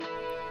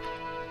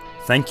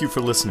Thank you for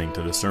listening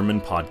to the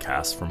Sermon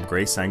Podcast from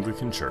Grace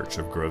Anglican Church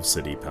of Grove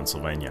City,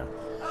 Pennsylvania.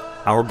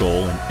 Our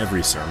goal in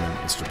every sermon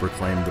is to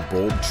proclaim the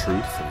bold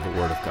truth of the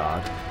Word of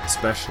God,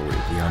 especially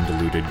the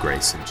undiluted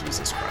grace of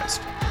Jesus Christ.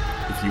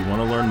 If you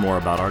want to learn more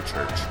about our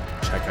church,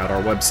 check out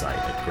our website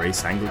at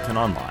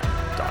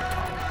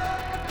graceanglicanonline.com.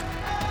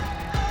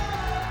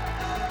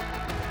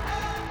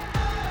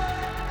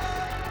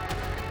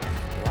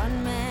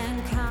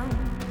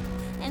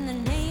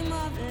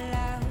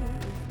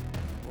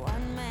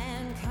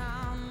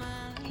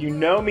 You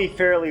know me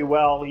fairly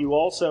well. You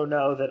also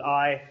know that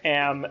I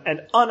am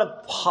an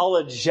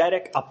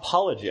unapologetic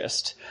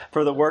apologist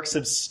for the works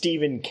of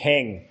Stephen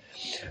King.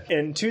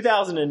 In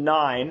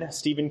 2009,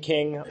 Stephen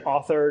King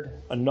authored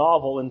a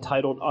novel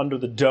entitled Under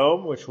the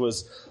Dome, which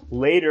was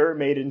later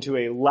made into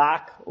a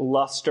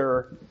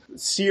lackluster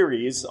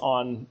series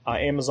on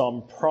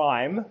Amazon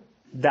Prime.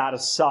 That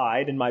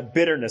aside, and my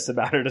bitterness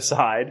about it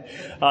aside,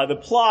 the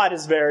plot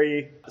is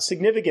very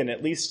significant,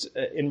 at least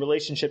in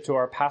relationship to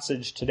our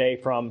passage today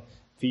from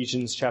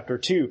Ephesians chapter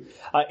 2.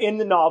 In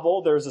the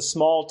novel, there's a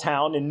small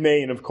town in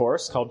Maine, of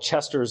course, called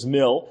Chester's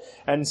Mill.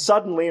 And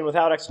suddenly, and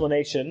without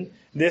explanation,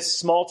 this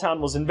small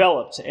town was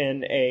enveloped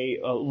in a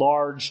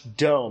large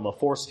dome, a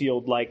force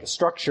field-like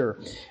structure.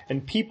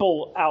 And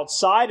people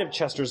outside of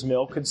Chester's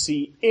Mill could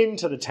see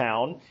into the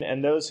town,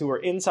 and those who were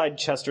inside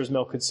Chester's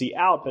Mill could see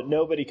out, but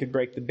nobody could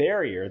break the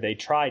barrier. They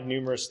tried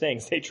numerous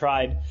things. They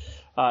tried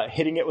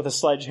hitting it with a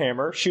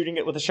sledgehammer, shooting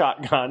it with a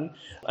shotgun,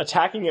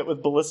 attacking it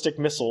with ballistic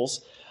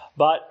missiles,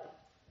 but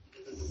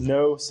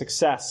no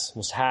success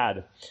was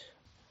had.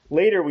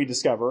 Later we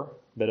discover,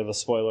 bit of a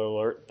spoiler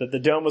alert, that the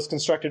dome was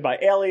constructed by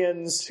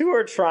aliens who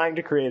are trying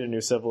to create a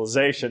new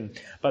civilization.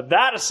 But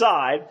that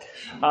aside,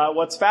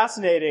 what's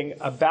fascinating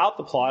about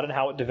the plot and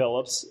how it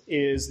develops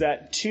is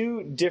that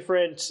two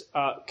different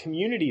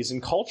communities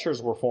and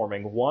cultures were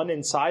forming, one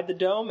inside the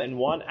dome and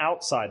one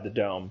outside the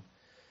dome.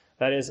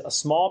 That is, a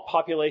small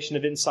population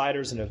of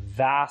insiders and a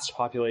vast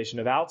population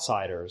of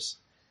outsiders.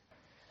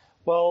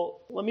 Well,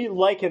 let me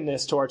liken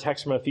this to our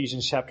text from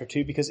Ephesians chapter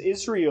 2, because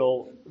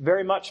Israel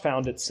very much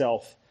found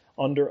itself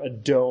under a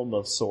dome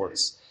of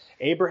sorts.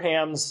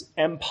 Abraham's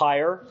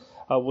empire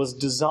was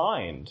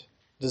designed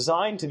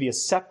to be a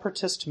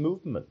separatist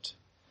movement.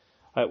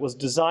 It was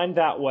designed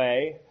that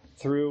way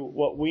through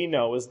what we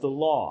know as the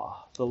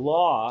law. The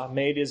law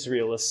made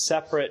Israel a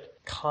separate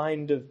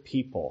kind of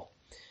people.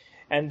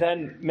 And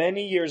then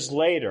many years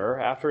later,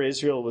 after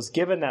Israel was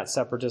given that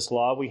separatist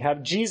law, we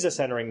have Jesus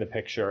entering the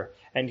picture,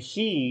 and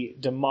he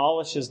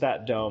demolishes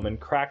that dome and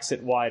cracks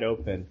it wide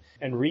open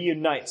and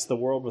reunites the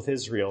world with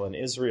Israel and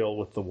Israel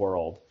with the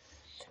world.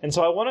 And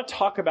so I want to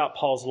talk about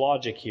Paul's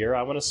logic here.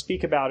 I want to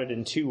speak about it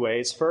in two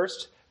ways.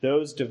 First,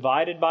 those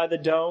divided by the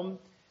dome,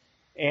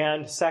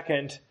 and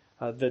second,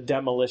 the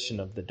demolition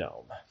of the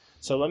dome.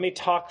 So let me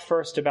talk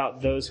first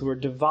about those who are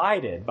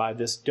divided by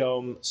this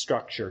dome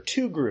structure.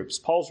 Two groups.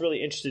 Paul's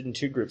really interested in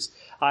two groups.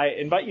 I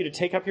invite you to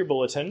take up your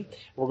bulletin.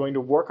 We're going to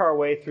work our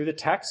way through the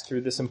text,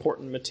 through this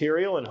important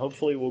material, and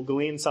hopefully we'll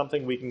glean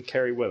something we can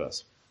carry with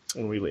us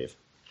when we leave.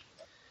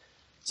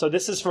 So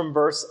this is from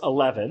verse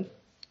 11.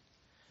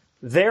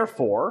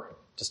 Therefore,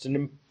 just an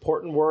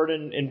important word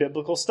in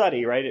biblical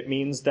study, right? It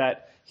means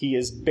that he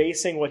is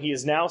basing what he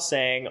is now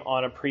saying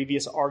on a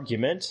previous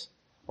argument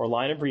or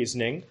line of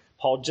reasoning.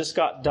 Paul just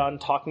got done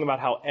talking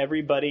about how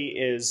everybody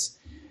is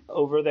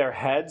over their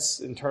heads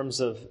in terms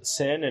of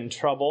sin and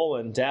trouble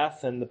and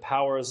death and the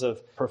powers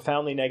of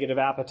profoundly negative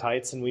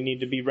appetites, and we need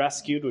to be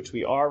rescued, which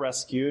we are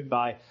rescued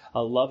by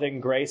a loving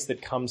grace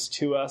that comes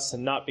to us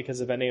and not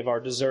because of any of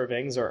our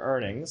deservings or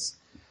earnings.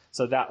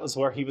 So that was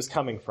where he was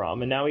coming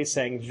from. And now he's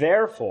saying,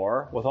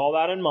 therefore, with all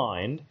that in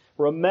mind,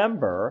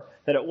 remember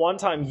that at one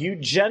time you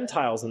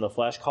Gentiles in the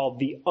flesh, called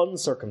the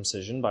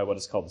uncircumcision by what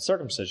is called the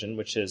circumcision,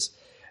 which is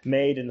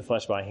made in the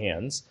flesh by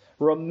hands,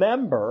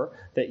 remember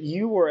that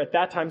you were at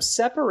that time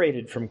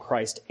separated from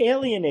Christ,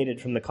 alienated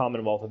from the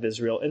commonwealth of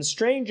Israel, and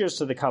strangers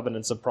to the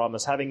covenants of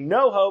promise, having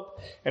no hope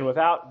and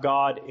without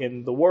God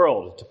in the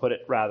world, to put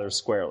it rather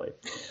squarely.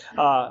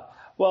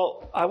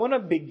 Well, I want to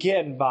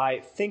begin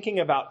by thinking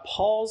about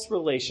Paul's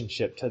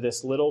relationship to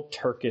this little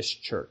Turkish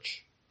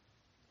church.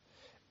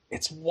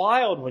 It's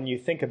wild when you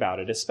think about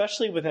it,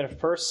 especially within a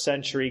first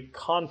century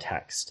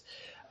context.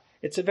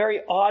 It's a very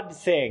odd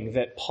thing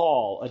that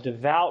Paul, a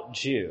devout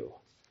Jew,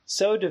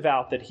 so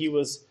devout that he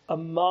was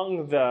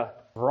among the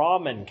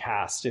Brahmin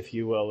caste, if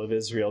you will, of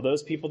Israel,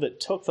 those people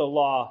that took the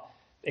law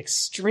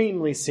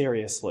extremely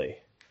seriously,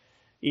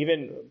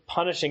 even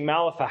punishing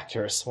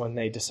malefactors when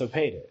they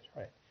disobeyed it,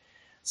 right?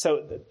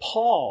 So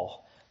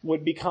Paul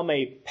would become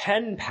a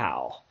pen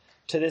pal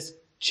to this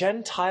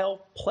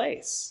Gentile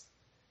place,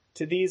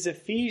 to these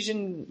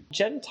Ephesian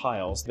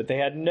Gentiles, but they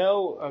had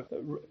no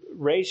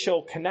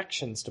racial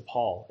connections to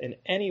Paul in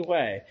any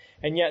way.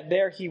 And yet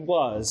there he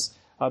was,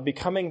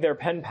 becoming their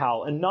pen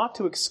pal, and not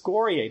to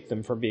excoriate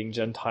them for being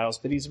Gentiles,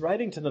 but he's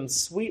writing to them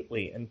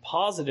sweetly and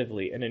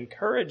positively and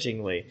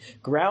encouragingly,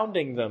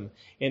 grounding them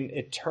in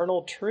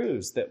eternal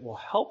truths that will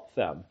help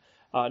them,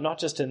 not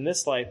just in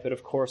this life, but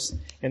of course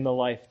in the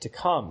life to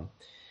come.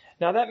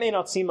 Now, that may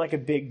not seem like a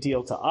big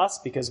deal to us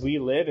because we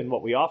live in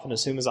what we often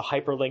assume is a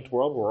hyperlinked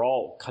world. We're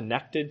all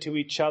connected to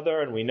each other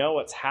and we know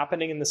what's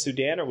happening in the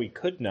Sudan, or we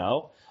could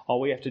know.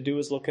 All we have to do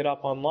is look it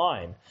up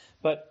online.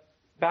 But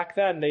back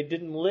then, they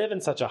didn't live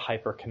in such a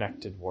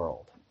hyper-connected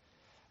world.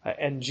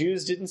 And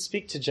Jews didn't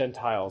speak to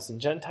Gentiles,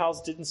 and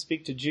Gentiles didn't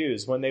speak to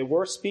Jews. When they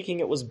were speaking,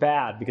 it was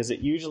bad because it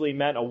usually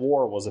meant a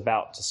war was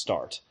about to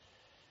start.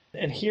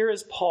 And here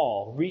is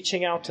Paul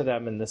reaching out to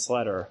them in this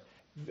letter.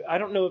 I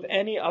don't know of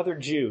any other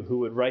Jew who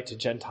would write to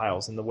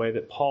Gentiles in the way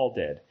that Paul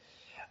did,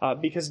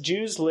 because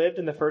Jews lived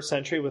in the first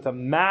century with a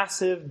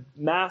massive,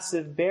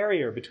 massive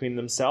barrier between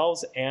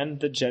themselves and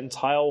the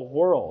Gentile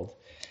world.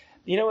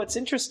 You know, it's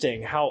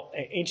interesting how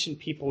ancient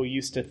people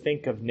used to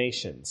think of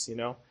nations, you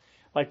know.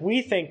 Like,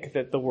 we think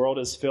that the world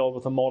is filled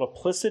with a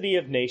multiplicity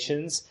of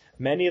nations,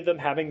 many of them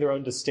having their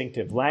own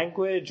distinctive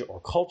language or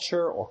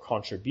culture or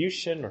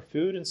contribution or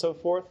food and so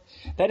forth.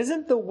 That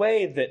isn't the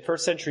way that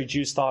first century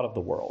Jews thought of the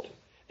world.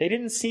 They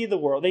didn't see the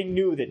world. They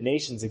knew that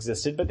nations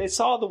existed, but they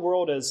saw the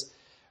world as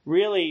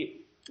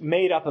really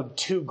made up of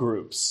two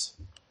groups,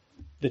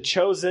 the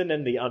chosen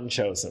and the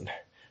unchosen,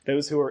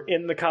 those who are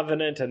in the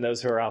covenant and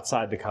those who are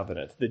outside the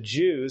covenant, the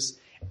Jews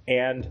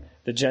and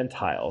the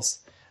Gentiles.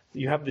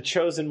 You have the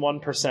chosen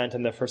 1%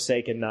 and the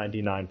forsaken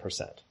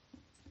 99%.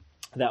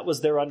 That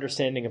was their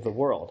understanding of the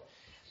world.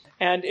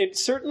 And it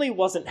certainly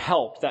wasn't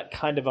helped, that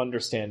kind of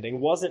understanding,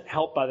 wasn't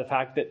helped by the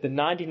fact that the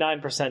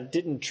 99%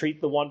 didn't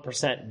treat the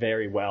 1%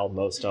 very well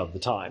most of the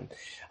time.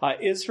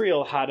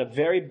 Israel had a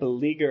very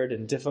beleaguered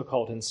and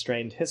difficult and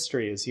strained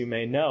history, as you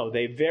may know.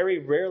 They very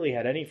rarely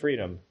had any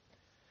freedom.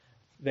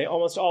 They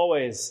almost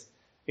always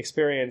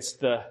experienced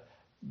the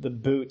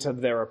boot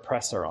of their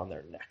oppressor on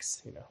their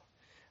necks, you know.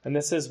 And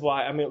this is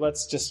why,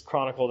 let's just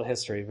chronicle the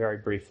history very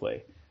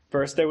briefly.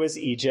 First there was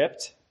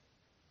Egypt,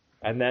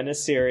 and then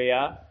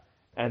Assyria,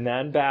 and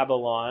then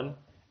Babylon,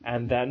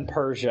 and then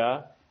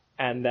Persia,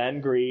 and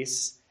then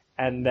Greece,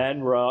 and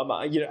then Rome.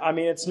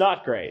 It's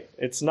not great.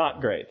 It's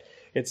not great.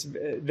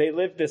 They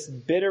lived this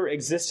bitter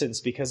existence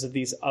because of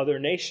these other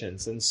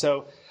nations. And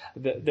so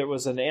there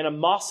was an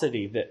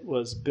animosity that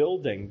was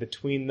building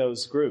between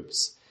those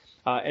groups.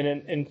 And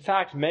in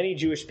fact, many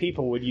Jewish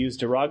people would use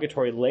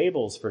derogatory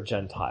labels for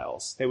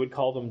Gentiles. They would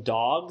call them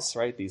dogs,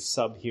 right? These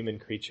subhuman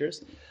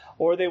creatures.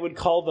 Or they would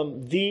call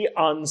them the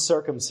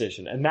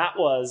uncircumcision. And that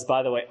was,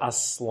 by the way, a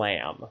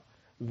slam.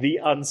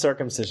 The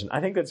uncircumcision. I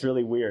think that's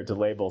really weird to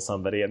label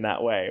somebody in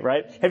that way,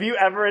 right? Have you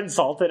ever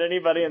insulted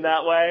anybody in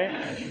that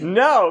way?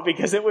 No,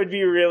 because it would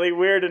be really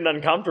weird and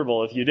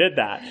uncomfortable if you did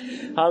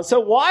that. So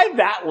why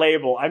that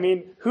label?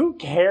 Who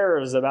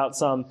cares about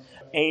some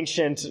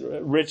ancient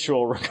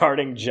ritual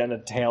regarding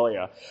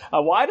genitalia?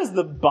 Why does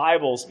the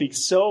Bible speak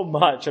so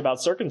much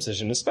about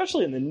circumcision,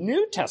 especially in the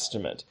New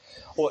Testament?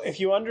 Well, if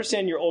you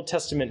understand your Old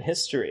Testament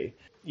history,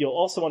 you'll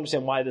also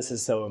understand why this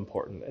is so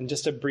important. And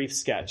just a brief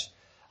sketch.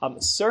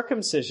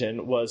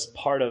 Circumcision was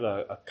part of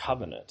a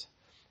covenant.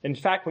 In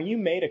fact, when you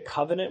made a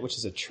covenant, which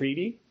is a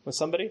treaty with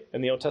somebody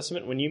in the Old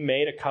Testament, when you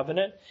made a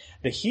covenant,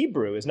 the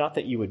Hebrew is not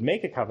that you would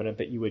make a covenant,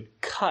 but you would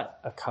cut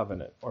a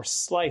covenant or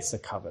slice a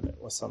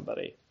covenant with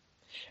somebody.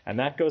 And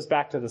that goes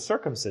back to the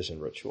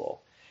circumcision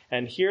ritual.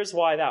 And here's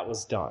why that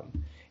was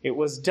done. It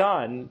was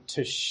done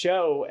to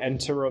show and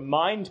to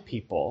remind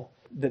people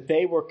that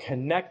they were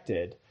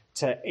connected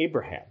to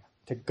Abraham,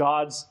 to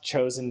God's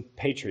chosen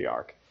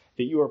patriarch,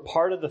 that you were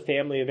part of the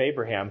family of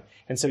Abraham.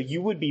 And so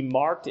you would be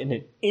marked in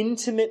an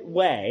intimate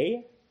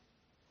way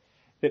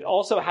that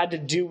also had to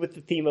do with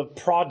the theme of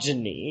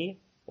progeny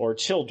or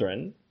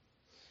children.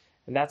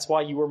 And that's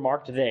why you were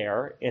marked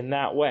there in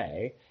that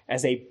way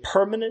as a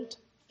permanent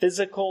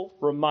physical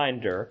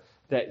reminder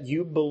that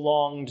you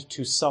belonged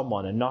to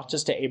someone, and not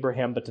just to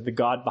Abraham, but to the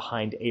God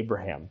behind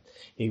Abraham.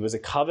 He was a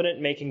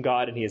covenant-making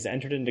God, and he has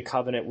entered into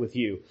covenant with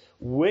you,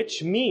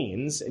 which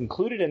means,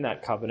 included in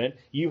that covenant,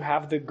 you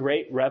have the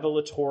great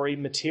revelatory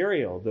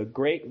material, the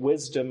great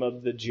wisdom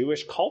of the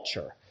Jewish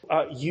culture.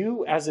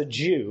 You, as a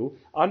Jew,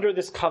 under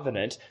this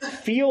covenant,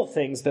 feel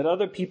things that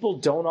other people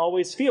don't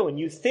always feel, and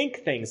you think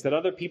things that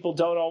other people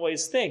don't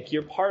always think.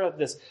 You're part of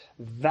this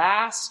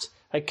vast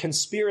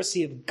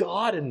conspiracy of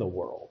God in the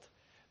world,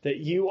 that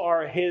you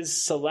are his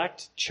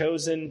select,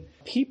 chosen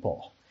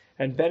people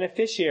and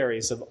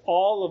beneficiaries of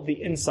all of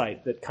the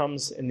insight that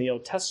comes in the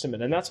Old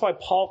Testament. And that's why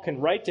Paul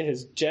can write to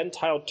his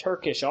Gentile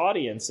Turkish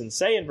audience and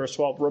say in verse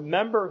 12,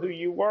 remember who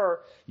you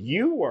were.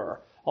 You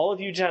were, all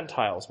of you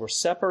Gentiles, were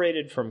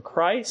separated from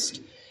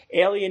Christ,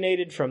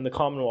 alienated from the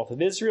commonwealth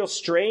of Israel,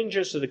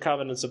 strangers to the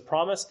covenants of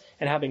promise,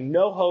 and having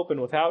no hope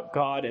and without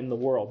God in the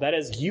world. That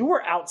is, you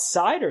were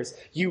outsiders.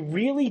 You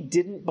really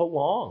didn't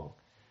belong.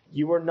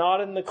 You were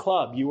not in the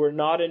club. You were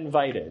not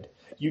invited.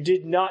 You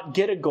did not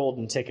get a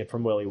golden ticket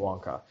from Willy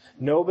Wonka.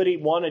 Nobody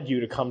wanted you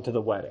to come to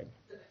the wedding.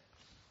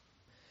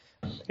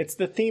 It's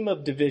the theme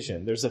of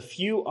division. There's a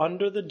few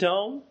under the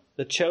dome,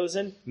 the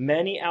chosen,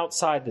 many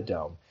outside the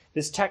dome.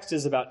 This text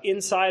is about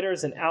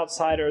insiders and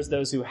outsiders,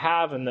 those who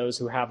have and those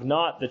who have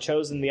not, the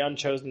chosen, the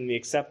unchosen, the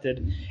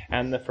accepted,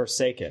 and the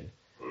forsaken.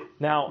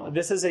 Now,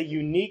 this is a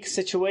unique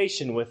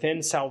situation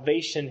within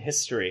salvation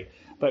history.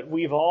 but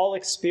we've all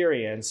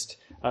experienced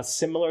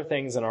similar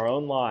things in our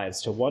own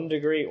lives to one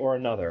degree or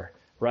another,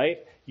 right?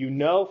 You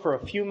know for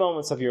a few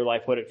moments of your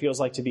life what it feels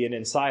like to be an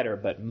insider,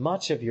 but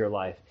much of your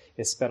life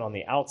is spent on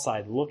the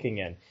outside looking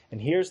in.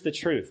 And here's the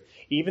truth.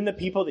 Even the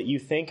people that you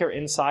think are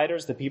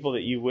insiders, the people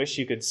that you wish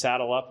you could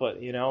saddle up with,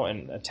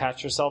 and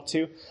attach yourself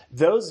to,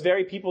 those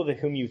very people that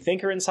whom you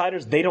think are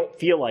insiders, they don't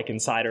feel like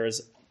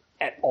insiders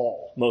at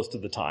all most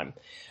of the time.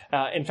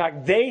 In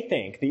fact,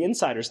 the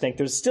insiders think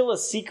there's still a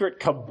secret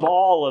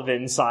cabal of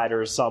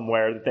insiders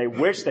somewhere that they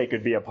wish they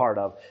could be a part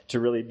of to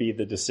really be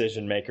the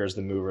decision makers,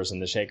 the movers,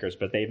 and the shakers,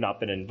 but they've not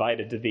been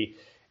invited to the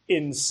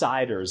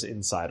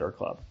insider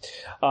club.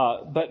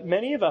 But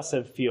many of us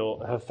have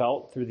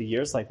felt through the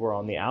years like we're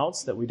on the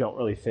outs, that we don't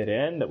really fit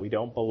in, that we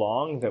don't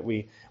belong, that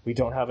we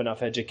don't have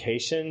enough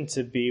education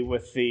to be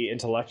with the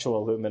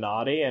intellectual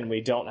Illuminati, and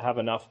we don't have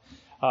enough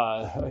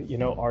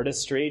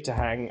artistry to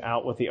hang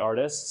out with the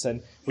artists,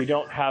 and we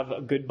don't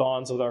have good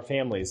bonds with our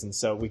families, and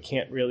so we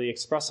can't really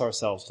express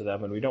ourselves to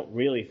them, and we don't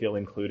really feel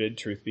included,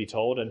 truth be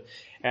told,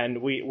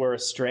 and we're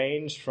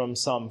estranged from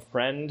some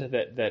friend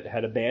that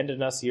had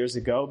abandoned us years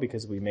ago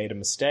because we made a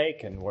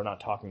mistake, and we're not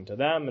talking to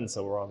them, and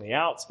so we're on the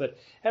outs. But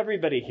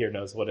everybody here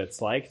knows what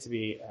it's like to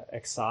be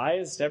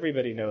excised.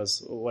 Everybody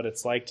knows what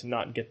it's like to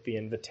not get the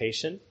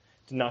invitation,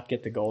 to not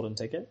get the golden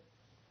ticket.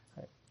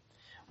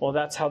 Well,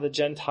 that's how the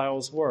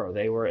Gentiles were.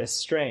 They were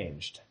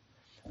estranged.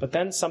 But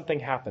then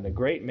something happened. A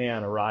great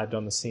man arrived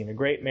on the scene, a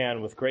great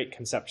man with great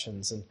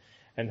conceptions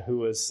and who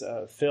was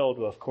filled,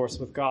 of course,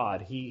 with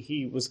God.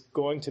 He was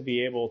going to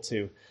be able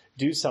to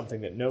do something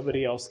that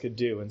nobody else could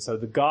do. And so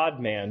the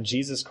God-man,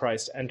 Jesus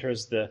Christ,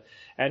 enters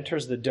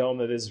the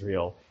dome of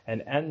Israel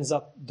and ends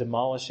up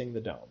demolishing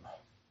the dome,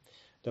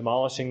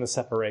 demolishing the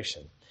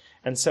separation.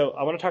 And so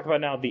I want to talk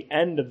about now the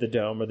end of the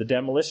dome, or the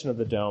demolition of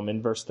the dome,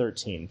 in verse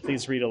 13.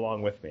 Please read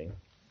along with me.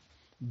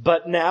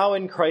 But now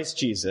in Christ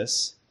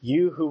Jesus,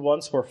 you who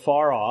once were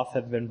far off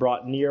have been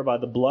brought near by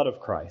the blood of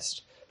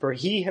Christ. For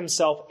he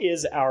himself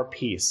is our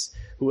peace,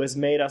 who has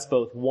made us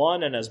both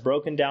one and has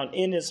broken down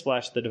in his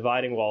flesh the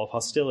dividing wall of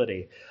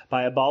hostility,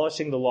 by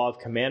abolishing the law of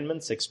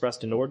commandments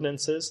expressed in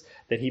ordinances,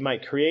 that he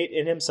might create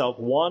in himself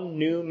one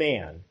new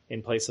man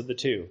in place of the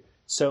two,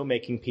 so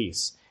making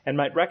peace, and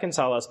might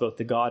reconcile us both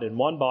to God in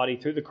one body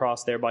through the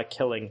cross, thereby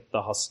killing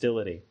the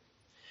hostility.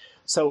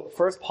 So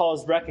first Paul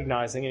is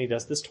recognizing, and he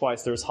does this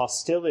twice, there's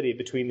hostility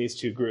between these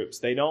two groups.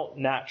 They don't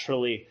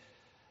naturally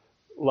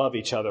love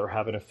each other or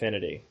have an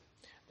affinity.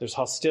 There's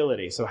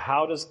hostility. So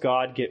how does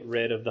God get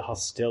rid of the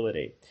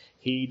hostility?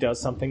 He does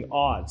something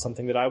odd,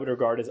 something that I would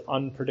regard as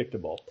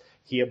unpredictable.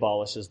 He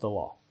abolishes the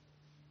law.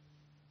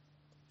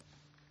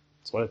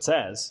 That's what it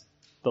says.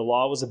 The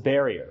law was a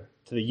barrier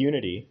to the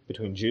unity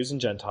between Jews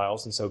and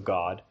Gentiles, and so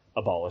God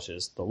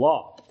abolishes the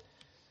law.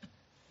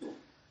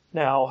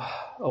 Now,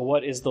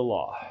 what is the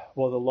law?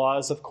 Well, the law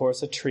is, of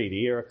course, a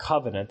treaty or a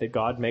covenant that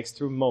God makes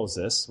through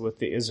Moses with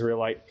the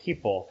Israelite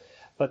people.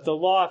 But the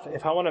law,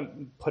 if I want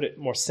to put it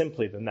more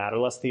simply than that, or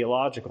less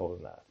theological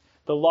than that,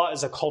 the law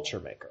is a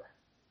culture maker.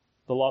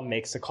 The law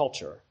makes a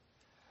culture.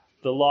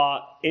 The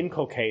law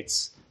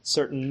inculcates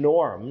certain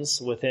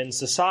norms within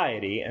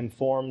society and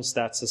forms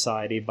that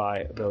society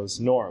by those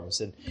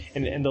norms.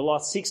 And the law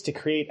seeks to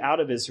create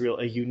out of Israel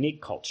a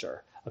unique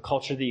culture, a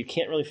culture that you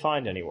can't really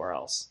find anywhere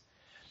else.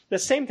 The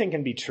same thing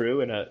can be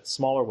true in a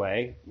smaller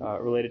way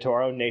related to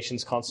our own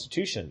nation's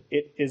constitution.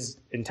 It is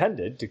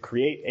intended to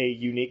create a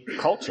unique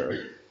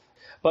culture.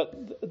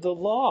 But the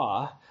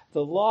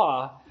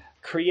law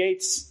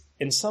creates,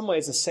 in some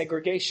ways, a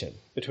segregation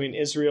between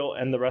Israel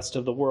and the rest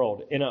of the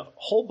world in a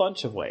whole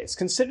bunch of ways.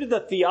 Consider the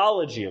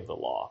theology of the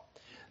law,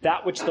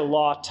 that which the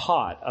law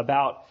taught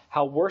about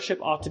how worship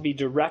ought to be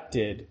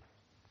directed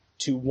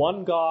to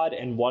one God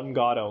and one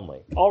God only.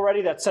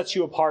 Already that sets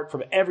you apart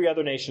from every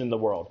other nation in the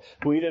world,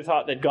 who either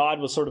thought that God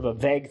was sort of a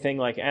vague thing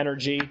like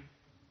energy,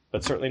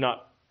 but certainly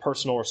not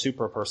personal or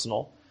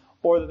super-personal,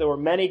 or that there were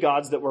many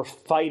gods that were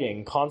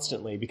fighting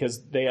constantly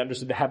because they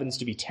understood the heavens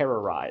to be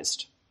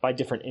terrorized by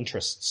different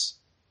interests.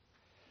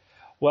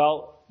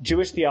 Well,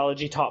 Jewish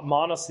theology taught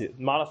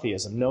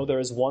monotheism. No, there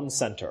is one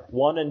center,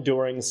 one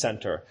enduring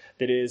center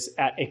that is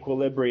at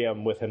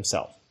equilibrium with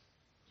himself.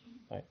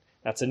 Right?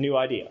 That's a new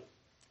idea.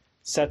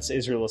 Sets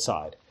Israel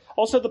aside.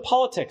 Also, the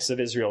politics of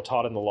Israel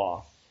taught in the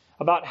law,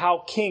 about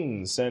how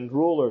kings and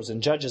rulers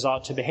and judges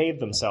ought to behave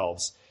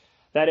themselves.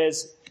 That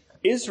is,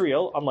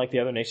 Israel, unlike the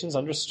other nations,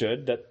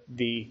 understood that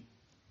the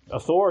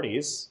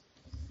authorities,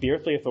 the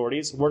earthly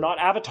authorities, were not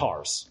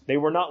avatars. They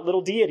were not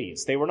little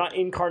deities. They were not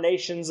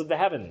incarnations of the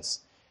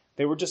heavens.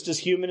 They were just as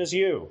human as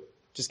you,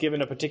 just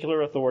given a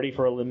particular authority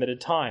for a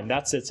limited time.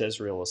 That sets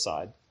Israel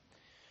aside.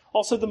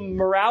 Also, the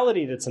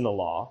morality that's in the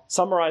law,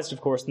 summarized,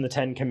 of course, in the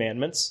Ten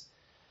Commandments,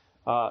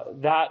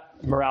 that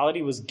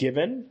morality was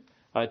given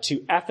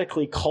to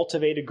ethically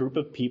cultivate a group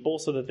of people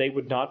so that they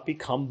would not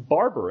become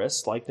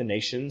barbarous like the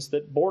nations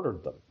that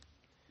bordered them.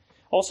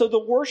 Also, the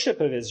worship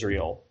of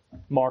Israel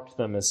marked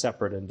them as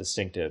separate and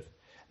distinctive.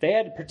 They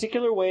had a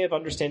particular way of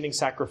understanding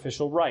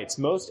sacrificial rites.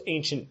 Most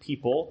ancient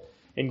people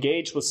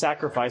engaged with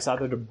sacrifice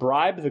either to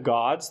bribe the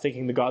gods,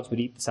 thinking the gods would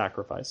eat the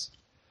sacrifice,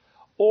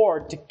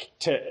 or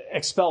to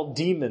expel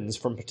demons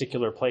from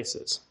particular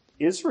places.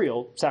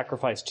 Israel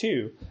sacrificed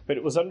too, but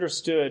it was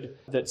understood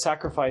that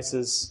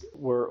sacrifices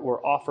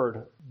were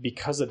offered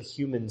because of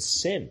human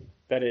sin.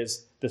 That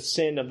is, the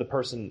sin of the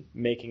person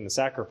making the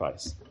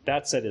sacrifice.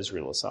 That set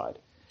Israel aside.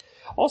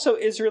 Also,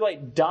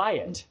 Israelite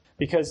diet,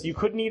 because you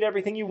couldn't eat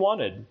everything you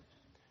wanted.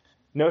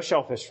 No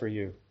shellfish for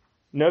you.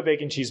 No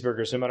bacon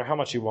cheeseburgers, no matter how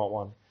much you want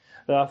one.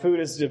 The food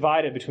is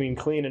divided between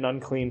clean and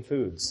unclean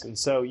foods. And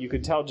so you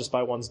could tell just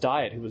by one's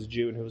diet who was a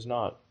Jew and who was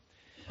not.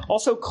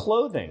 Also,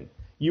 clothing.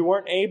 You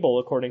weren't able,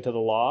 according to the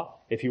law,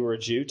 if you were a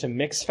Jew, to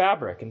mix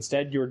fabric.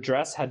 Instead, your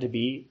dress had to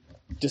be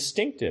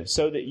distinctive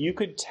so that you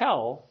could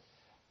tell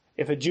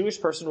if a Jewish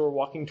person were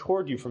walking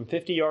toward you from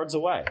 50 yards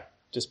away,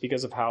 just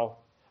because of how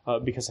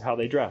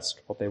they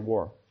dressed, what they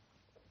wore.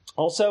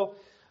 Also,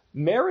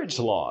 marriage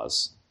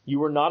laws. You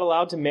were not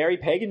allowed to marry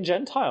pagan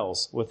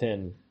Gentiles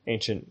within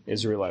ancient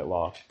Israelite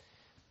law.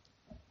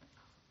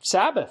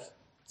 Sabbath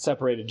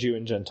separated Jew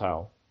and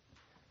Gentile.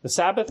 The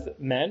Sabbath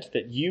meant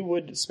that you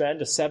would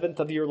spend a seventh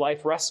of your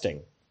life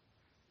resting.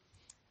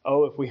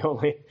 Oh, if we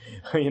only,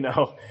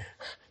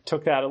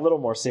 took that a little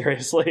more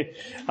seriously.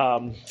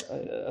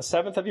 A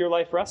seventh of your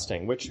life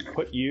resting, which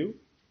put you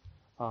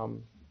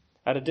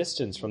at a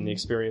distance from the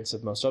experience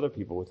of most other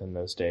people within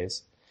those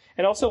days.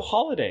 And also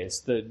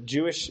holidays. The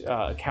Jewish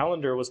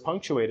calendar was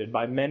punctuated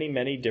by many,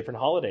 many different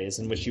holidays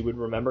in which you would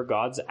remember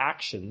God's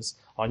actions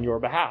on your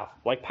behalf.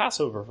 Like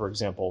Passover, for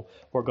example,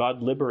 where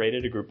God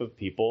liberated a group of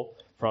people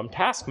from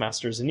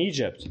taskmasters in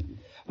Egypt.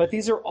 But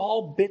these are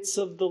all bits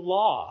of the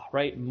law,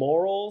 right?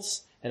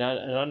 Morals and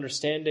an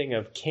understanding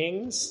of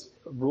kings,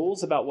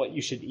 rules about what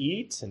you should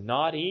eat and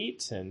not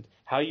eat and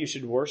how you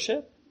should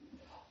worship.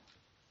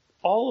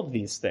 All of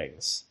these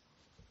things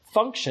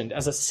functioned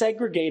as a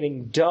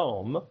segregating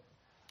dome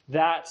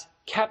that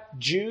kept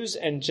Jews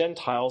and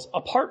Gentiles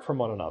apart from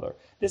one another.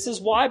 This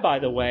is why, by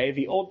the way,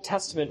 the Old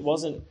Testament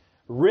wasn't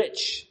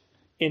rich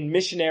in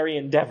missionary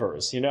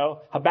endeavors.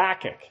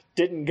 Habakkuk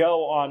didn't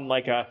go on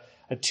like a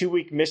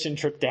 2-week mission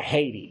trip to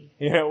Haiti.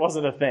 It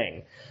wasn't a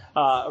thing,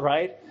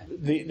 right?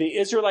 The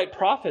Israelite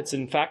prophets,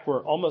 in fact,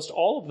 were almost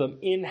all of them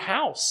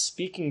in-house,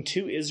 speaking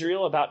to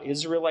Israel about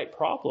Israelite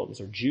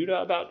problems, or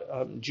Judah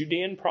about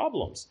Judean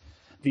problems.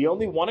 The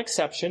only one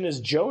exception is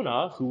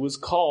Jonah, who was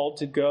called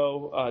to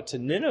go to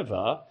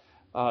Nineveh,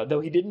 though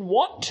he didn't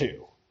want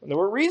to. And there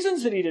were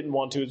reasons that he didn't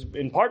want to,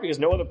 in part because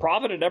no other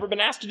prophet had ever been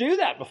asked to do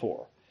that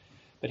before.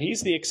 But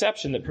he's the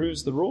exception that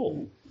proves the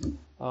rule.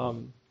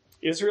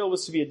 Israel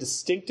was to be a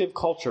distinctive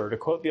culture, to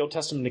quote the Old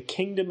Testament, a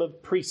kingdom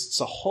of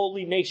priests, a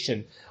holy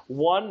nation,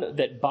 one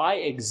that by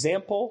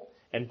example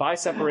and by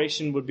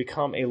separation would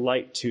become a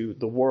light to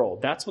the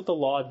world. That's what the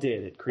law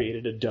did. It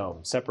created a dome,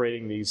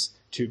 separating these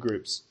two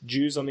groups,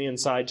 Jews on the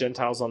inside,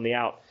 Gentiles on the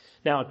out.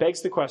 Now, it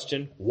begs the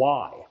question,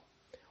 why?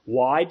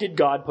 Why did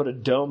God put a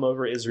dome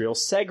over Israel,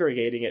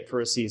 segregating it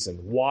for a season?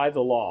 Why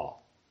the law?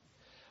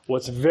 Well,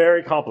 it's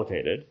very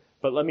complicated,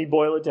 but let me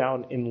boil it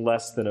down in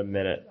less than a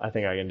minute. I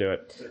think I can do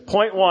it.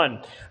 Point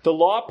 1, the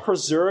law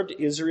preserved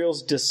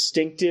Israel's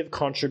distinctive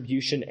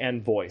contribution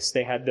and voice.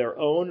 They had their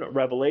own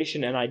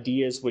revelation and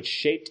ideas which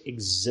shaped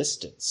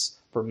existence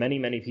for many,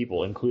 many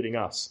people, including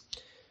us.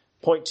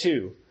 Point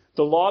 2,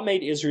 the law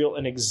made Israel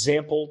an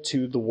example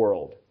to the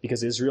world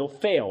because Israel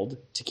failed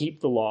to keep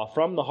the law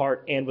from the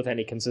heart and with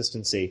any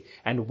consistency.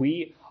 And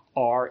we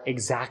are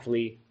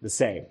exactly the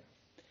same.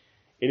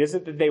 It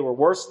isn't that they were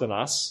worse than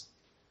us.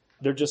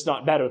 They're just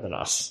not better than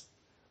us.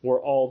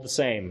 We're all the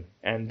same.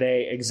 And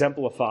they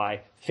exemplify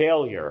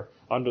failure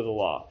under the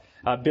law.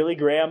 Billy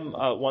Graham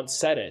once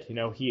said it.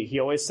 He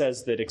always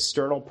says that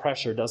external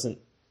pressure doesn't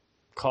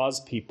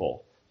cause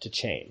people to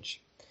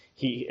change.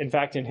 In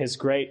fact, in his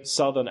great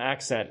Southern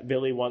accent,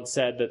 Billy once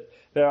said that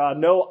there are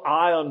no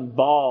iron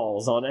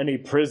balls on any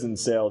prison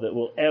cell that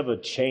will ever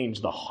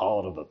change the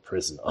heart of a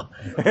prisoner.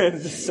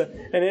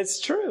 And it's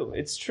true.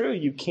 It's true.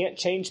 You can't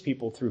change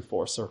people through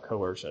force or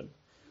coercion.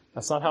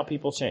 That's not how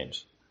people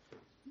change.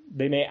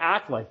 They may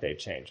act like they've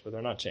changed, but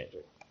they're not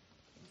changing.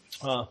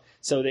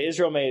 So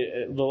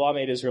the law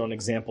made Israel an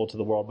example to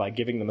the world by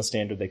giving them a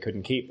standard they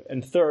couldn't keep.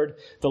 And third,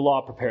 the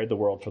law prepared the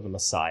world for the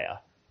Messiah,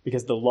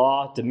 because the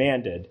law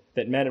demanded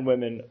that men and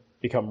women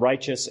become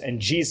righteous, and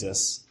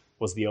Jesus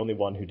was the only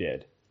one who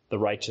did, the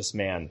righteous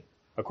man,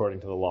 according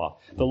to the law.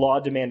 The law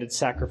demanded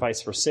sacrifice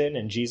for sin,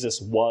 and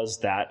Jesus was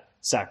that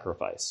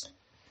sacrifice.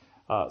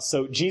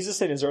 So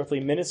Jesus in his earthly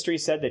ministry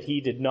said that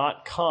he did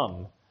not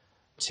come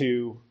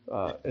to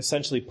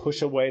essentially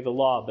push away the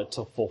law, but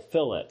to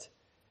fulfill it.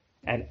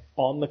 And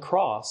on the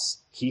cross,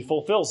 he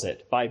fulfills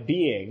it by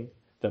being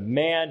the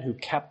man who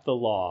kept the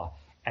law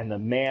and the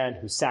man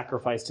who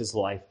sacrificed his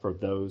life for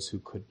those who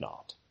could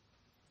not.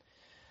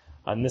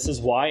 And this is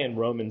why in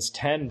Romans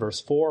 10,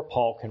 verse 4,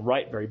 Paul can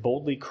write very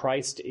boldly,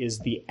 Christ is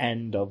the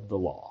end of the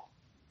law.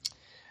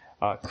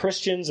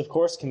 Christians, of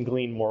course, can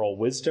glean moral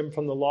wisdom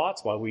from the law.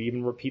 It's why we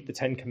even repeat the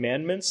 10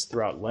 Commandments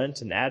throughout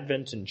Lent and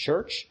Advent and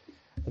church.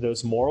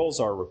 Those morals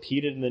are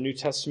repeated in the New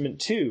Testament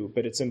too,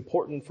 but it's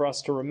important for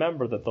us to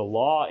remember that the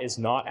law is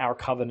not our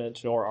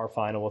covenant nor our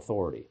final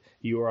authority.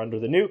 You are under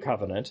the new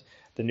covenant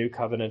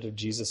of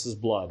Jesus'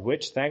 blood,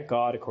 which, thank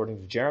God, according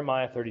to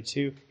Jeremiah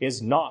 32,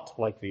 is not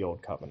like the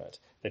old covenant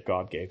that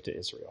God gave to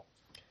Israel.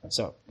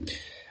 So,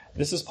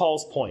 this is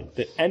Paul's point,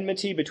 that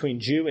enmity between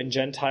Jew and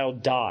Gentile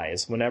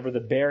dies whenever the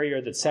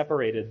barrier that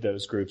separated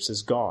those groups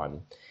is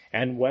gone.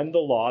 And when the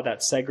law,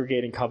 that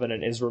segregating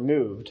covenant, is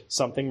removed,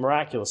 something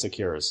miraculous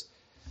occurs.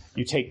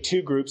 You take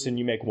two groups and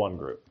you make one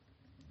group.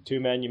 Two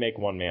men, you make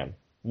one man.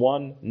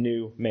 One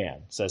new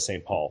man, says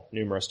St. Paul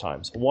numerous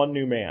times. One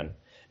new man.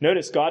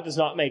 Notice God does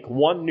not make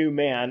one new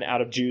man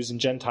out of Jews and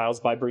Gentiles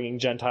by bringing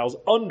Gentiles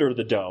under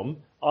the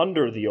dome,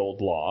 under the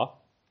old law.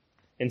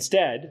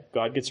 Instead,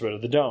 God gets rid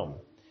of the dome.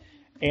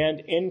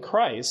 And in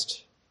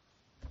Christ,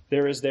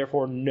 there is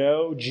therefore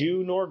no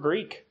Jew nor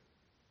Greek.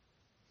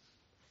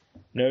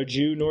 No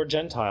Jew nor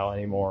Gentile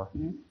anymore.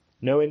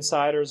 No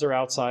insiders or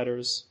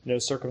outsiders. No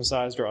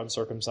circumcised or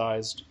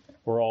uncircumcised.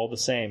 We're all the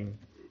same.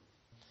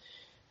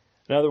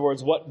 In other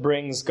words, what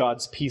brings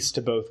God's peace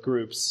to both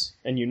groups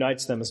and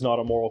unites them is not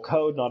a moral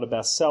code, not a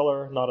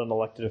bestseller, not an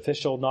elected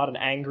official, not an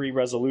angry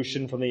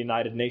resolution from the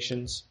United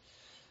Nations,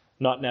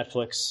 not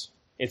Netflix.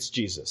 It's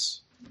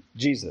Jesus.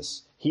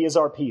 Jesus. He is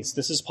our peace.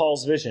 This is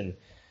Paul's vision,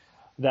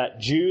 that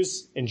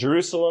Jews in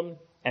Jerusalem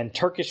and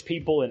Turkish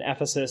people in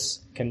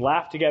Ephesus can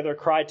laugh together,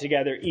 cry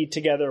together, eat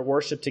together,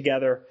 worship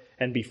together,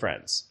 and be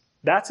friends.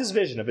 That's his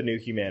vision of a new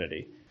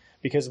humanity,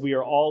 because we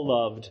are all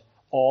loved,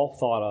 all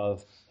thought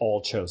of,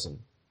 all chosen.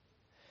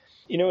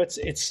 You know,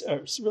 it's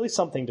really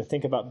something to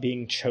think about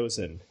being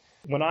chosen.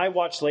 When I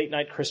watch late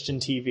night Christian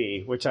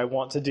TV, which I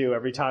want to do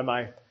every time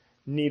I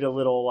need a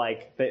little,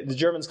 like, the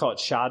Germans call it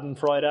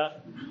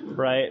Schadenfreude,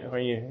 right?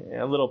 When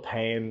a little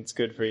pain, it's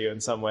good for you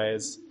in some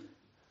ways.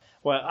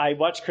 Well, I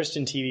watch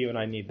Christian TV when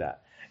I need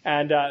that.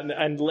 And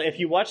if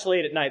you watch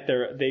late at night,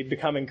 they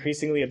become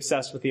increasingly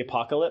obsessed with the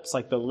apocalypse.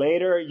 Like, the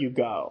later you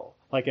go,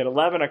 like at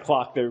 11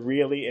 o'clock, they're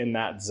really in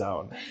that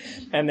zone.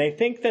 And they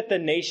think that the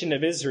nation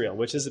of Israel,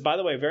 which is, by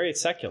the way, very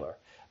secular,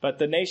 but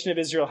the nation of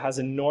Israel has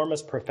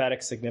enormous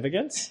prophetic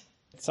significance.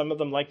 Some of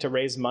them like to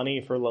raise money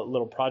for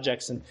little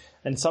projects,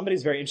 and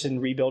somebody's very interested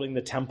in rebuilding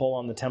the temple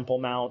on the Temple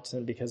Mount,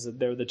 and because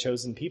they're the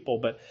chosen people.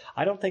 But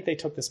I don't think they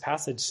took this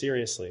passage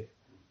seriously.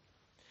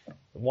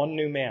 One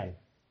new man.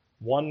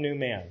 One new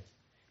man.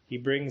 He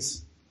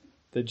brings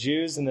the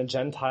Jews and the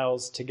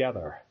Gentiles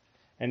together,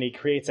 and he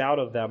creates out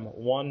of them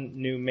one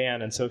new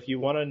man. And so if you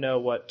want to know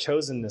what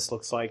chosenness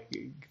looks like,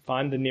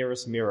 find the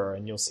nearest mirror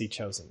and you'll see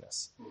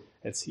chosenness.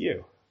 It's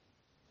you,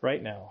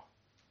 right now,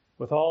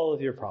 with all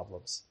of your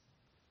problems.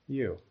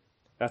 You.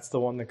 That's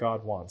the one that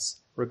God wants,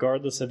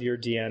 regardless of your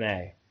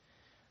DNA.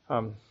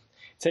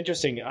 It's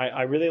interesting.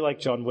 I really like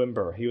John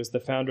Wimber. He was the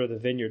founder of the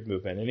Vineyard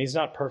movement, and he's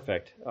not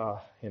perfect,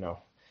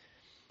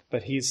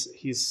 but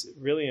he's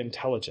really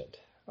intelligent.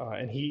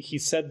 And he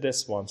said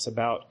this once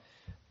about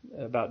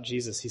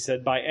Jesus. He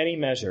said, by any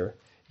measure,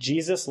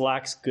 Jesus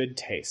lacks good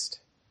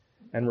taste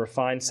and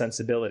refined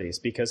sensibilities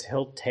because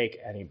he'll take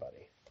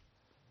anybody.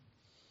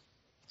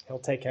 He'll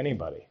take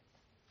anybody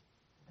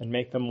and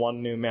make them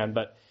one new man.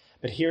 But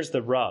here's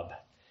the rub.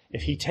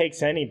 If he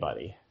takes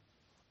anybody,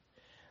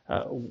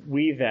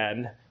 we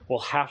then will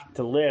have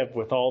to live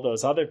with all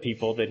those other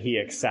people that he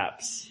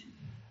accepts.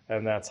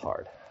 And that's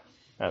hard.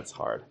 That's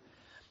hard.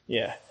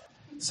 Yeah.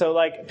 So,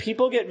 like,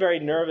 people get very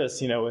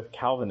nervous, with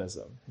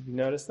Calvinism. Have you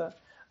noticed that?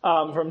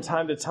 From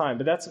time to time.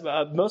 But that's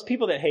most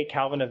people that hate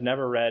Calvin have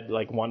never read,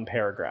 like, one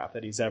paragraph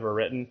that he's ever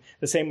written.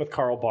 The same with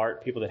Karl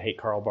Barth. People that hate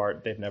Karl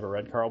Barth, they've never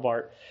read Karl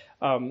Barth.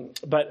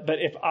 But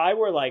if I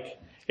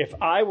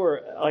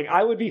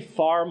would be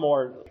far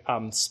more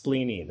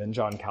spleeny than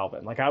John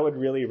Calvin. Like, I would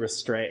really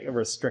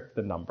restrict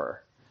the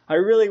number. I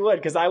really would,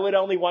 because I would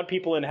only want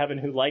people in heaven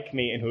who like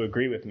me and who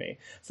agree with me.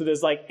 So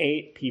there's like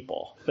 8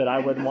 people that I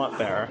would want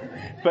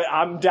there. But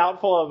I'm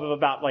doubtful of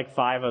about like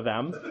 5 of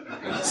them.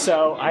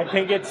 So I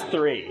think it's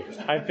 3.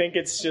 I think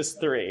it's just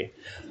 3.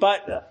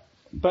 But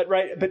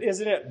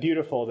isn't it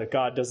beautiful that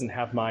God doesn't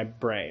have my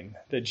brain,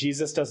 that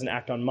Jesus doesn't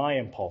act on my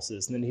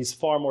impulses, and that he's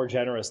far more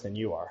generous than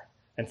you are,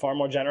 and far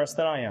more generous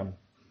than I am,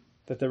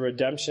 that the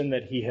redemption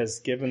that he has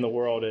given the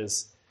world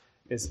is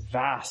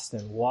vast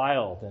and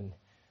wild,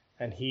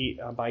 and he,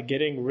 by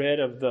getting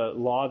rid of the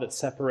law that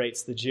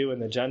separates the Jew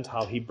and the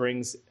Gentile, he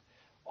brings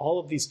all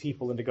of these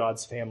people into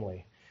God's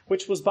family,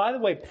 which was, by the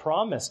way,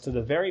 promised to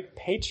the very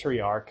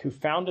patriarch who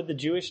founded the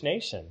Jewish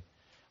nation.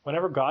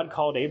 Whenever God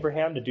called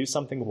Abraham to do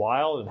something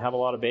wild and have a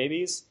lot of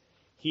babies,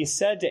 he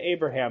said to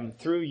Abraham,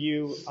 through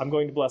you, I'm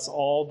going to bless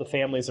all the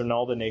families and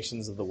all the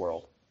nations of the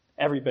world.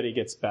 Everybody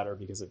gets better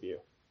because of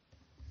you.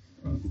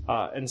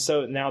 And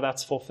so now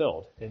that's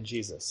fulfilled in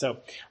Jesus. So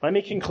let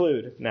me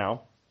conclude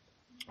now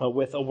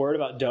with a word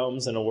about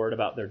domes and a word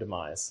about their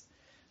demise.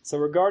 So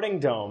regarding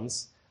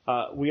domes,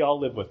 we all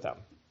live with them.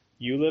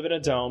 You live in a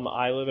dome,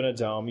 I live in a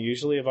dome,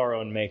 usually of our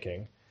own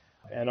making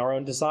and our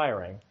own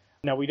desiring.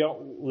 Now, we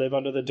don't live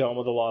under the dome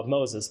of the law of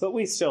Moses, but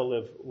we still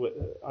live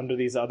under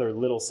these other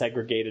little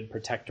segregated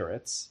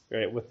protectorates,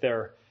 right, with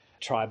their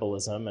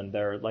tribalism and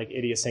their like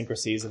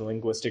idiosyncrasies and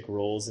linguistic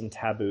rules and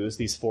taboos,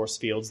 these force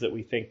fields that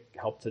we think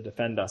help to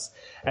defend us.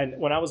 And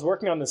when I was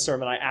working on this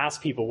sermon, I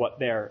asked people what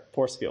their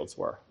force fields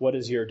were. What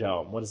is your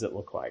dome? What does it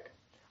look like?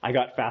 I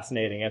got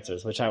fascinating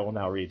answers, which I will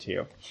now read to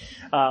you.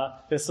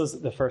 This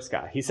was the first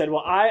guy. He said,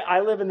 well, I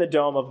live in the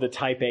dome of the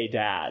type A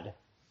dad.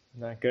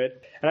 Isn't that good?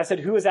 And I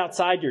said, who is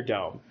outside your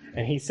dome?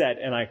 And he said,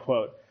 and I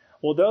quote,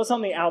 well, those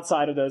on the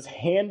outside are those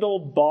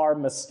handlebar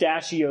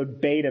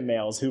mustachioed beta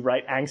males who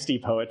write angsty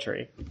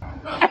poetry.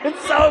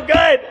 It's so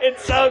good.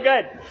 It's so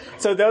good.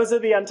 So those are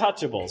the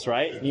untouchables,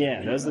 right?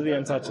 Yeah, those are the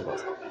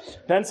untouchables.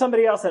 Then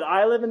somebody else said,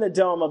 I live in the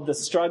dome of the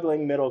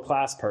struggling middle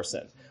class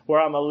person,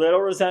 where I'm a little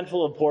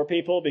resentful of poor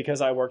people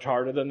because I worked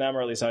harder than them,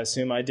 or at least I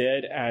assume I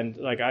did. And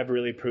like I've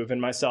really proven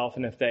myself.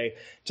 And if they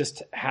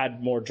just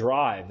had more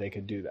drive, they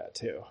could do that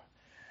too.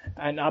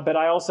 And but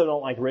I also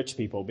don't like rich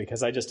people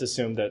because I just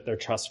assume that they're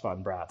trust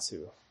fund brats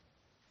who,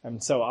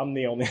 and so I'm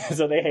the only,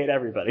 so they hate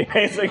everybody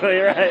basically,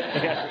 right?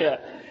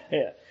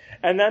 Yeah.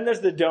 And then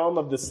there's the dome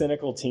of the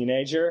cynical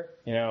teenager.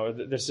 You know,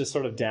 there's just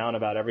sort of down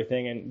about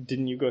everything. And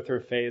didn't you go through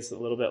a phase a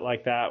little bit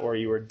like that where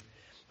you were?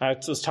 I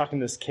was talking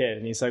to this kid,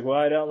 and he's like, well,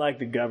 I don't like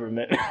the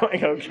government. I'm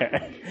like,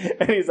 okay.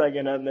 And he's like,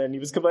 and then he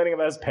was complaining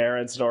about his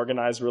parents and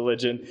organized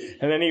religion.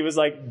 And then he was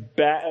like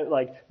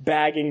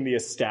bagging the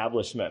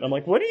establishment. I'm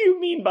like, what do you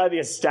mean by the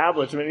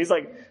establishment? And he's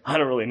like, I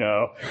don't really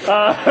know.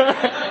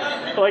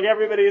 Like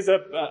everybody's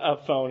a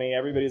phony.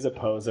 Everybody's a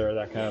poser,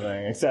 that kind of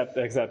thing,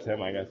 except him,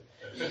 I guess.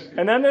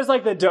 And then there's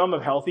like the dome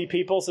of healthy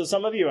people. So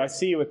some of you, I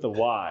see you with the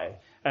Y.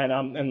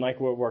 And like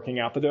we're working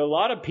out. But there are a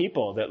lot of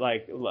people that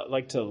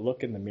like to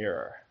look in the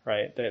mirror.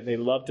 Right? They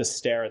love to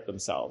stare at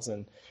themselves.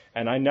 And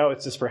I know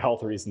it's just for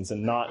health reasons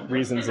and not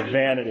reasons of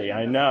vanity.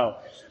 I know.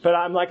 But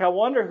I'm like, I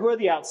wonder who are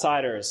the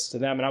outsiders to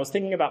them? And I was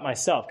thinking about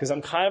myself because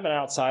I'm kind of an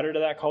outsider to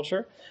that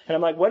culture. And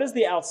I'm like, what does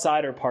the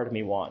outsider part of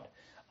me want?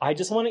 I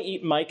just want to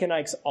eat Mike and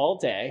Ike's all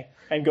day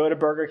and go to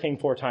Burger King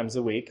 4 times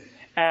a week.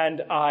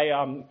 And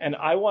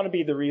I want to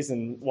be the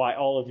reason why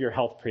all of your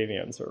health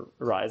premiums are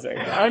rising.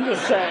 I'm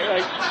just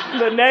saying, like,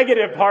 the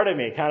negative part of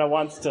me kind of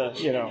wants to,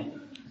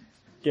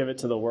 give it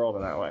to the world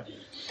in that way.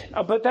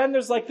 But then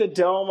there's like the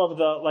dome of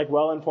the like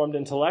well-informed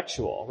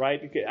intellectual,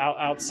 right?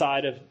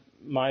 Outside of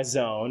my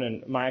zone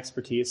and my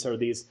expertise are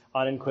these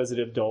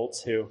uninquisitive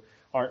dolts who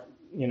aren't,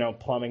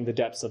 plumbing the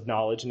depths of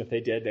knowledge. And if they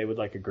did, they would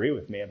like agree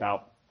with me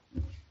about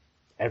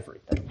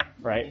everything,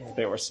 right? If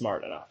they were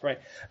smart enough, right?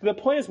 But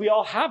the point is we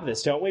all have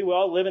this, don't we? We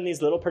all live in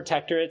these little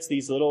protectorates,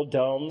 these little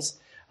domes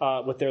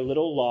with their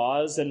little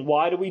laws. And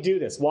why do we do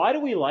this? Why do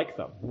we like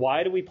them?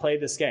 Why do we play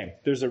this game?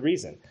 There's a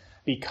reason.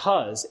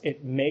 Because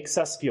it makes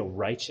us feel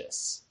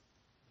righteous.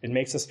 It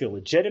makes us feel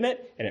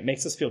legitimate, and it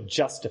makes us feel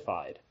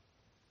justified.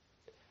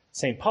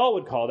 St. Paul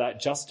would call that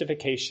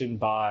justification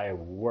by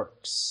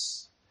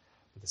works.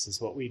 This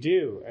is what we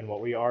do and what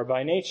we are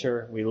by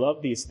nature. We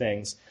love these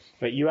things.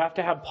 But you have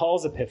to have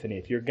Paul's epiphany.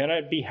 If you're going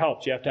to be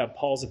helped, you have to have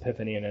Paul's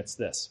epiphany, and it's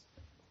this.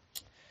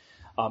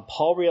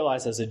 Paul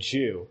realized as a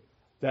Jew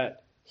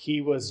that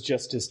he was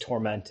just as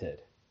tormented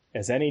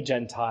as any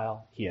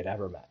Gentile he had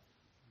ever met.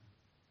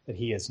 That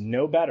he is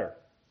no better.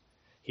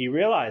 He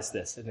realized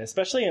this, and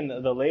especially in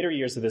the later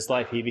years of his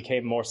life, he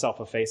became more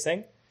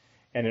self-effacing.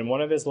 And in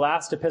one of his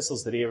last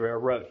epistles that he ever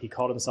wrote, he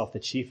called himself the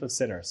chief of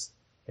sinners.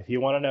 If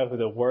you want to know who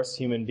the worst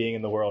human being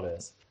in the world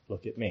is,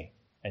 look at me,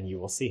 and you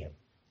will see him.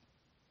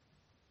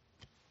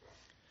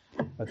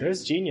 But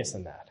there's genius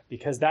in that,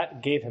 because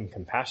that gave him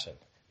compassion,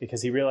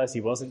 because he realized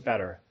he wasn't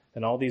better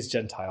than all these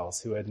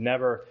Gentiles who had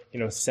never,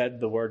 said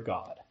the word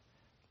God.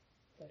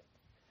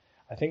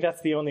 I think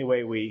that's the only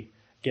way we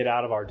get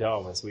out of our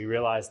dome, is we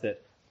realize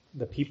that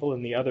the people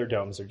in the other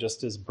domes are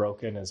just as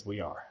broken as we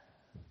are.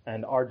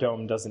 And our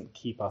dome doesn't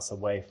keep us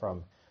away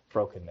from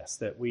brokenness.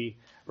 That we,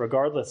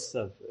 regardless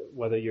of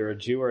whether you're a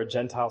Jew or a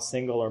Gentile,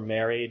 single or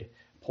married,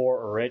 poor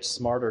or rich,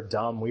 smart or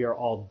dumb, we are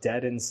all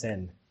dead in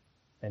sin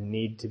and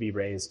need to be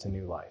raised to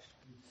new life.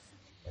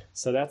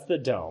 So that's the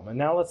dome. And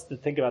now let's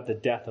think about the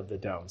death of the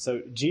dome.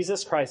 So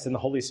Jesus Christ and the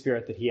Holy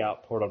Spirit that he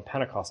outpoured on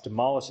Pentecost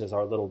demolishes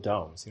our little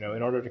domes, in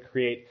order to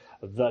create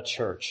the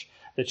church.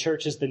 The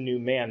church is the new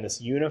man,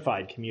 this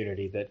unified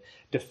community that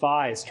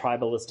defies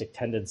tribalistic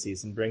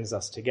tendencies and brings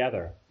us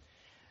together.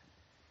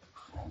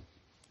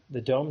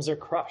 The domes are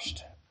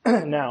crushed.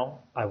 Now,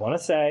 I want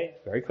to say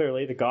very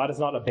clearly that God has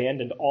not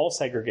abandoned all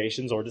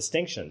segregations or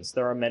distinctions.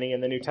 There are many in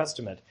the New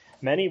Testament,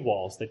 many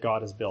walls that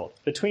God has built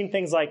between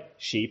things like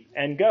sheep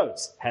and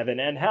goats, heaven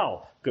and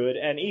hell, good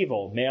and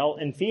evil, male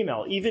and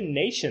female. Even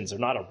nations are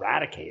not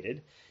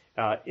eradicated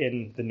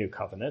in the New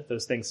Covenant.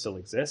 Those things still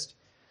exist.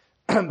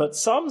 But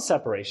some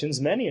separations,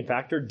 many in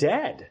fact, are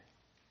dead.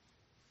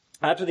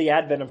 After the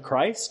advent of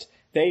Christ,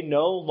 they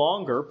no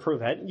longer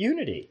prevent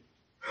unity.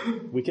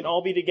 We can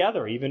all be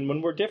together, even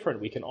when we're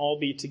different. We can all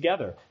be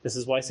together. This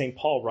is why St.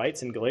 Paul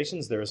writes in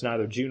Galatians, there is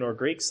neither Jew nor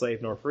Greek,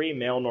 slave nor free,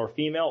 male nor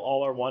female,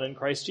 all are one in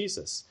Christ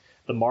Jesus.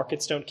 The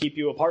markets don't keep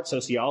you apart.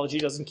 Sociology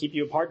doesn't keep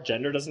you apart.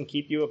 Gender doesn't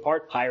keep you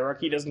apart.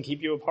 Hierarchy doesn't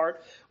keep you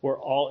apart. We're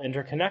all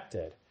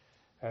interconnected,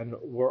 and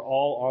we're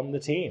all on the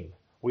team.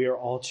 We are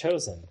all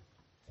chosen.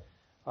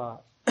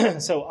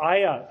 So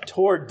I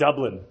toured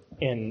Dublin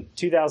in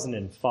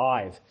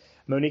 2005.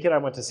 Monique and I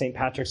went to St.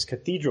 Patrick's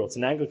Cathedral. It's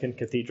an Anglican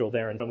cathedral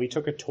there. And we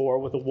took a tour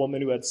with a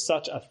woman who had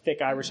such a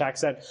thick Irish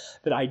accent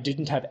that I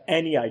didn't have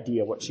any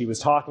idea what she was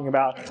talking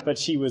about, but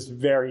she was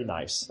very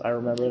nice. I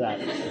remember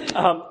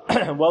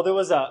that. Well, there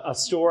was a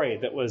story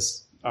that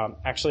was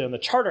actually on the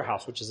Charter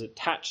House, which is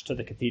attached to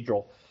the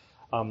cathedral.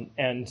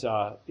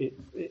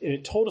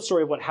 It told a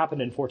story of what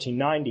happened in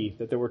 1490,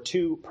 that there were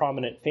two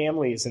prominent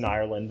families in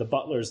Ireland, the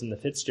Butlers and the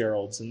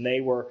Fitzgeralds, and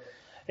they were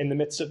in the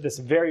midst of this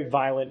very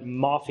violent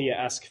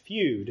mafia-esque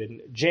feud.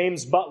 And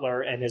James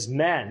Butler and his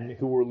men,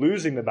 who were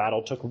losing the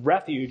battle, took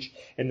refuge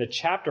in the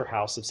chapter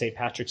house of St.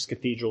 Patrick's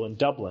Cathedral in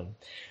Dublin.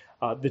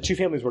 The two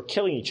families were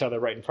killing each other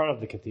right in front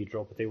of the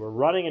cathedral, but they were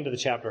running into the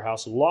chapter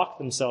house, locked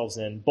themselves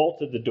in,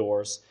 bolted the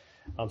doors,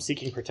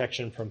 seeking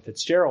protection from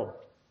Fitzgerald.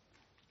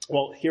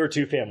 Well, here are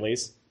two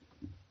families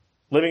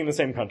living in the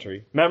same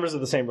country, members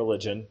of the same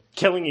religion,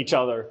 killing each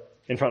other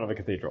in front of a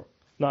cathedral.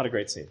 Not a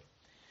great scene.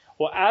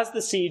 Well, as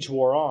the siege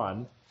wore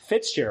on,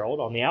 Fitzgerald,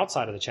 on the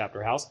outside of the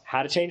chapter house,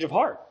 had a change of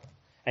heart.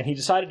 And he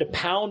decided to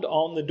pound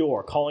on the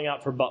door, calling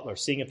out for Butler,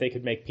 seeing if they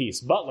could make peace.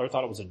 Butler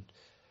thought it was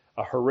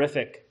a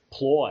horrific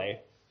ploy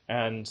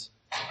and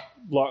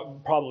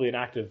probably an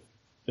act of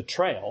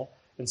betrayal.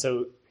 And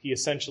so he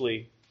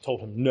essentially told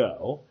him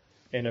no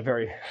in a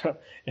very,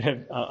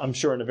 I'm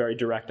sure in a very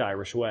direct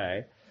Irish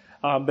way.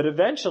 But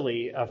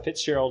eventually,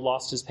 Fitzgerald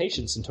lost his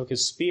patience and took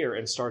his spear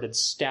and started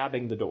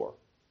stabbing the door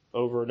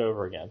over and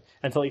over again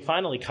until he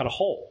finally cut a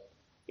hole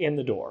in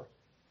the door.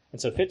 And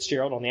so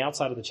Fitzgerald, on the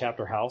outside of the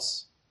chapter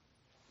house,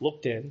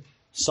 looked in,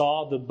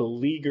 saw the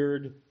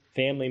beleaguered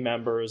family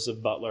members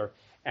of Butler,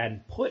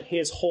 and put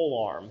his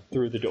whole arm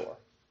through the door,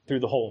 through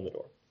the hole in the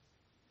door.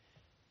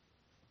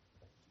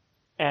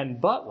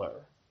 And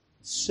Butler,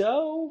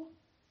 so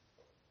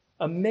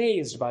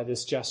amazed by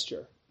this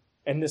gesture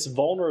and this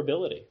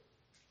vulnerability,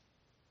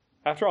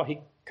 after all, he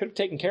could have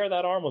taken care of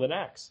that arm with an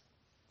axe.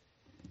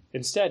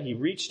 Instead, he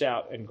reached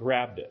out and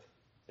grabbed it.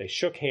 They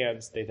shook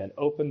hands, they then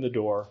opened the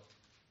door,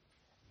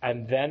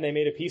 and then they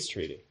made a peace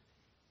treaty.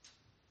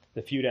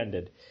 The feud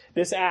ended.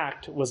 This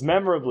act was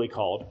memorably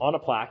called, on a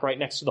plaque right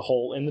next to the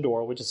hole in the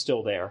door, which is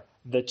still there,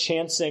 the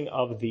chancing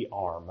of the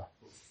arm.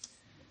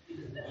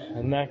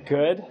 Isn't that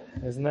good?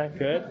 Isn't that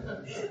good?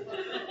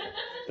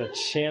 The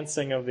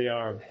chancing of the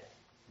arm.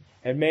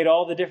 It made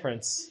all the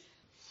difference.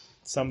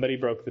 Somebody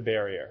broke the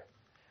barrier.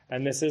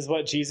 And this is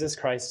what Jesus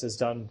Christ has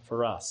done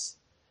for us.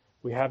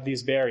 We have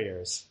these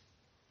barriers,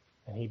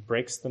 and he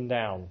breaks them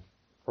down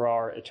for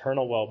our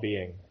eternal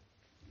well-being.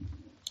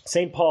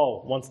 St.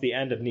 Paul wants the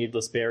end of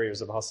needless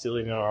barriers of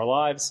hostility in our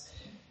lives.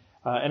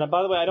 And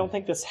by the way, I don't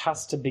think this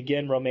has to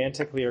begin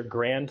romantically or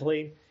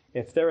grandly.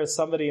 If there is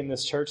somebody in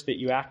this church that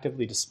you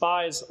actively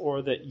despise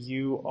or that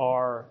you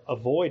are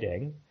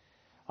avoiding,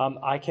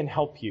 I can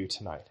help you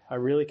tonight. I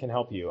really can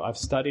help you. I've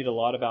studied a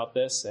lot about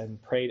this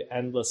and prayed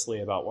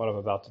endlessly about what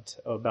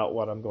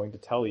I'm going to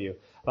tell you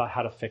about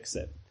how to fix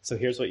it. So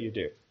here's what you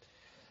do.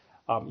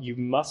 You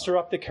muster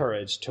up the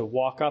courage to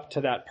walk up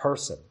to that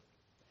person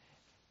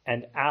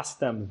and ask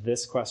them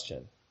this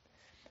question.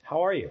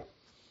 How are you?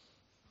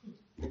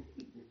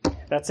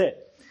 That's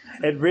it.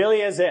 It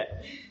really is it.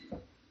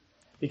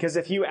 Because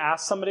if you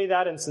ask somebody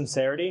that in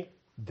sincerity,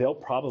 they'll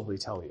probably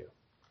tell you.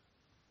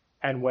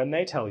 And when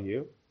they tell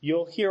you,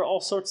 you'll hear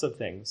all sorts of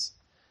things.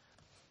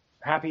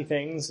 Happy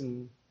things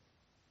and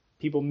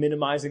people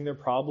minimizing their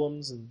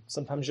problems. And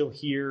sometimes you'll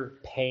hear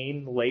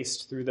pain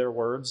laced through their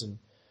words.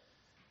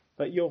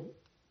 But you'll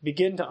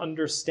begin to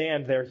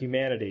understand their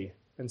humanity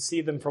and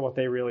see them for what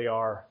they really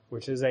are,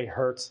 which is a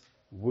hurt,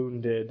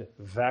 wounded,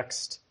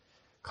 vexed,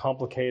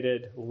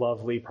 complicated,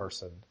 lovely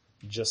person,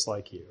 just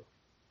like you.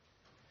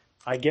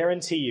 I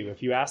guarantee you,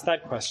 if you ask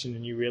that question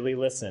and you really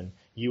listen,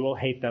 you will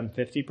hate them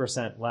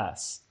 50%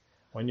 less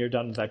when you're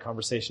done with that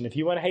conversation. If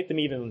you want to hate them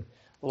even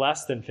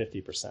less than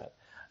 50%,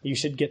 you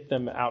should get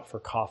them out for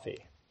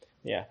coffee.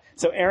 Yeah.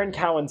 So Aaron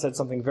Cowan said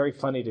something very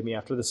funny to me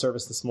after the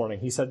service this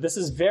morning. He said, "This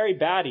is very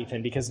bad,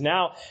 Ethan, because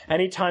now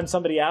anytime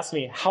somebody asks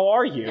me, 'How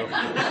are you?'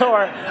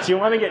 or 'Do you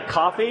want to get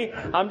coffee?'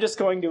 I'm just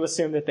going to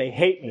assume that they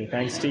hate me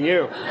thanks to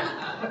you."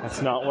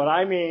 That's not what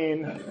I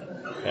mean.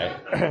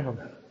 Okay.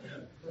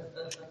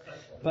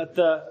 But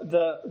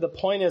the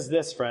point is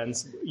this,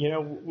 friends. You know,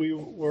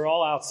 we're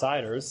all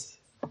outsiders.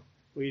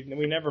 We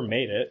never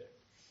made it.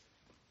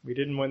 We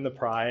didn't win the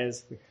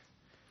prize.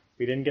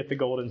 We didn't get the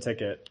golden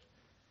ticket.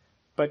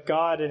 But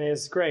God, in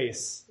his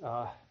grace,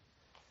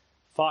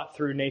 fought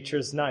through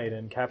nature's night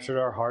and captured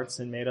our hearts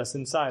and made us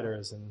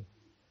insiders and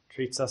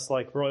treats us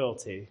like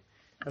royalty.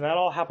 And that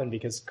all happened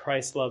because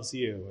Christ loves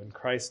you, and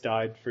Christ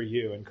died for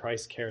you, and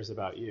Christ cares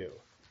about you.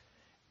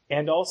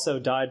 And also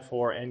died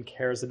for and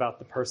cares about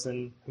the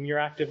person whom you're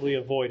actively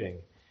avoiding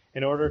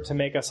in order to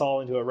make us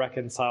all into a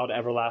reconciled,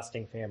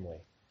 everlasting family.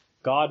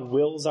 God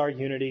wills our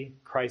unity.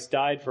 Christ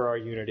died for our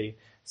unity.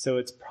 So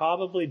it's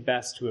probably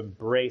best to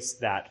embrace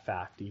that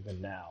fact even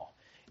now.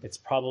 It's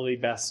probably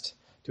best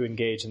to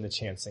engage in the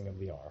chancing of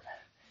the arm.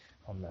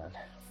 Amen.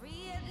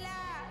 Free at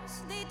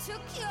last, they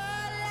took your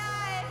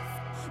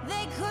life.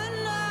 They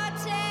could not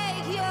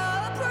take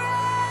your praise.